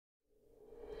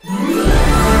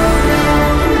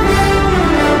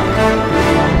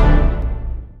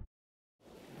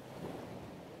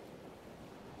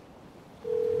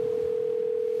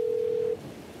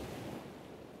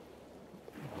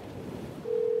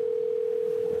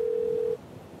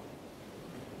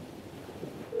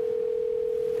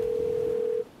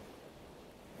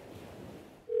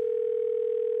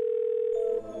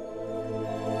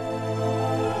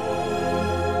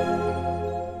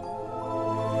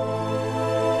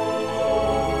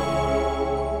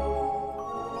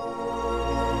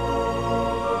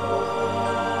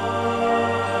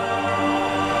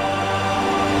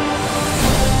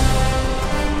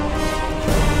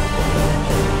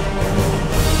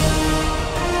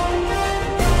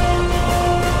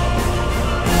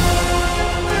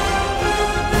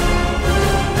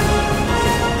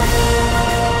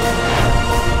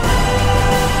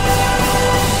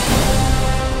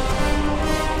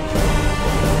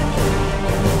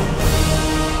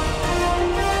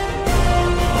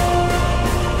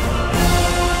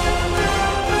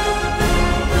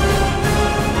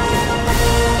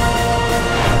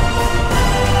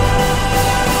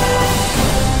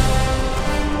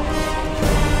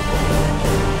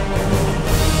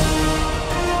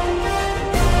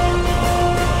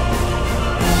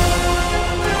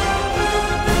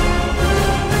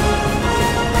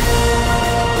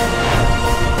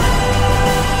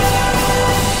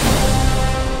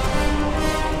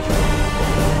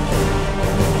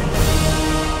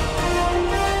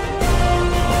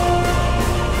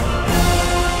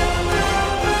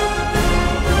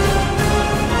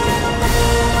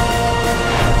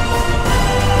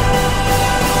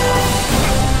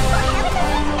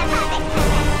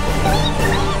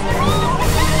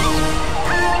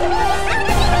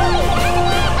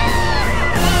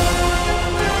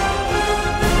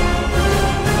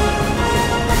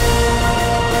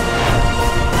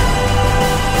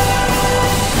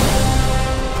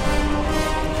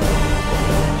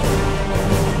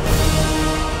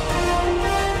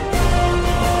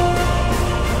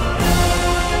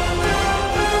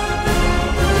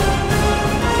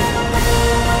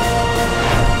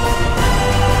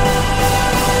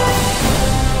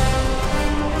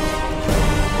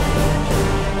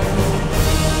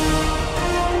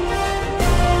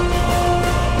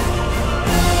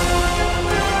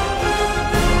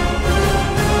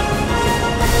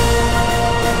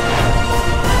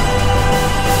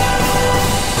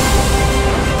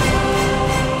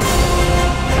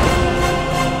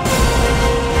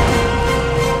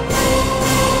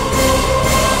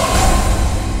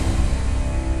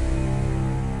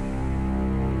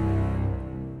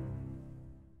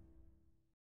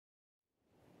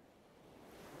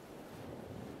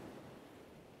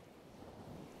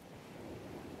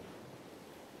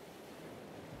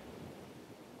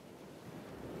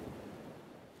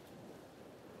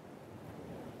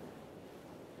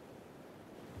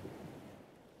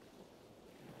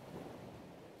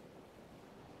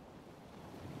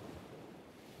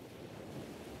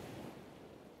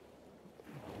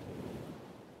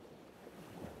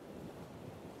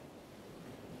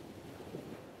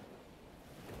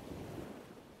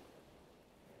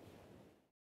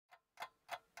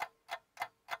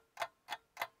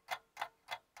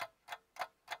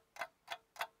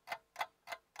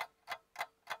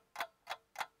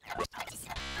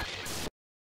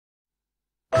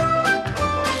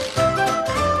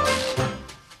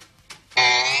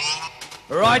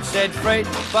right, said Fred,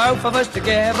 both of us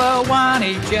together, one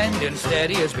each end and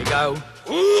steady as we go.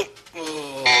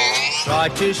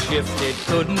 Tried to shift it,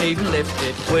 couldn't even lift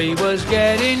it, we was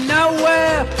getting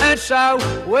nowhere, and so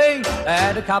we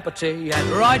had a cup of tea, and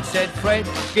right, said Fred,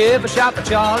 give a shout to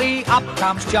Charlie, up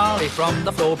comes Charlie from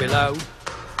the floor below.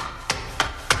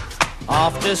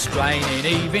 After straining,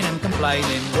 heaving and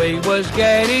complaining, we was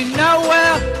getting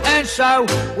nowhere, and so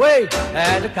we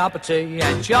had a cup of tea,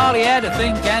 and Charlie had a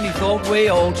think, and he thought we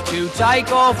ought to take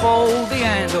off all the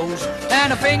handles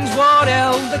and the things what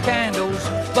held the candles,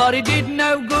 but it did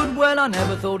no good, well I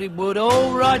never thought it would.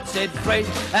 All right, said Fred,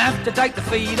 have to take the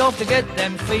feet off to get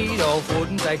them feet off,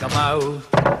 wouldn't take a mo.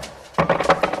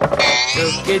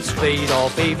 Took its feet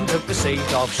off, even took the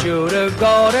seat off, should have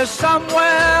got us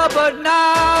somewhere, but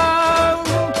no.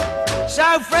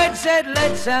 So Fred said,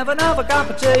 let's have another cup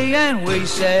of tea, and we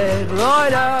said,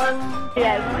 righto.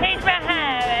 Yes, please for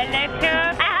her, let's go.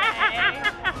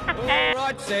 All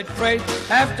right, said Fred,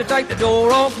 have to take the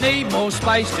door off, need more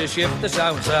space to shift the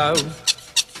so-and-so.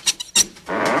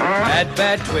 Had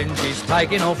bad twinges,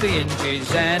 taking off the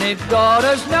hinges, and it got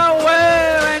us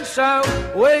nowhere, and so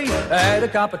we had a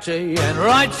cup of tea, and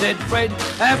right, said Fred,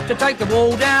 have to take the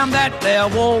wall down, that there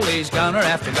wall is gonna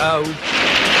have to go.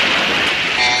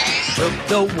 Took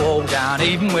the wall down,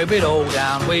 even with it all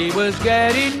down, we was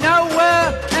getting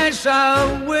nowhere, and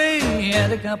so we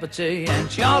had a cup of tea, and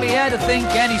Charlie had a think,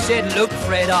 and he said, look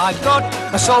Fred, I got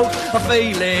a sort of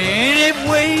feeling, if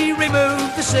we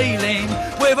remove the ceiling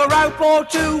with a rope or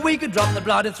two, we could drop the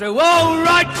bladder through. All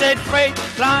right, said Fred,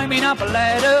 climbing up a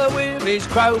ladder with his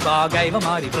crowbar, gave a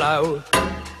mighty blow.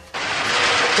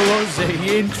 Was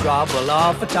he in trouble?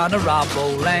 Half a ton of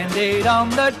rubble landed on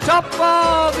the top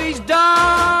of his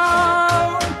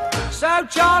dome. So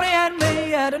Charlie and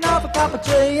me had another cup of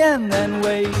tea, and then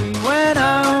we went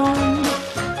home.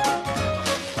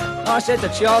 I said to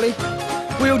Charlie,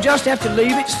 we'll just have to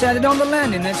leave it standing on the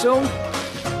landing, that's all.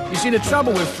 You see, the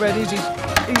trouble with Fred is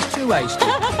he's too hasty.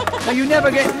 Now you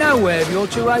never get nowhere if you're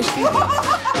too hasty.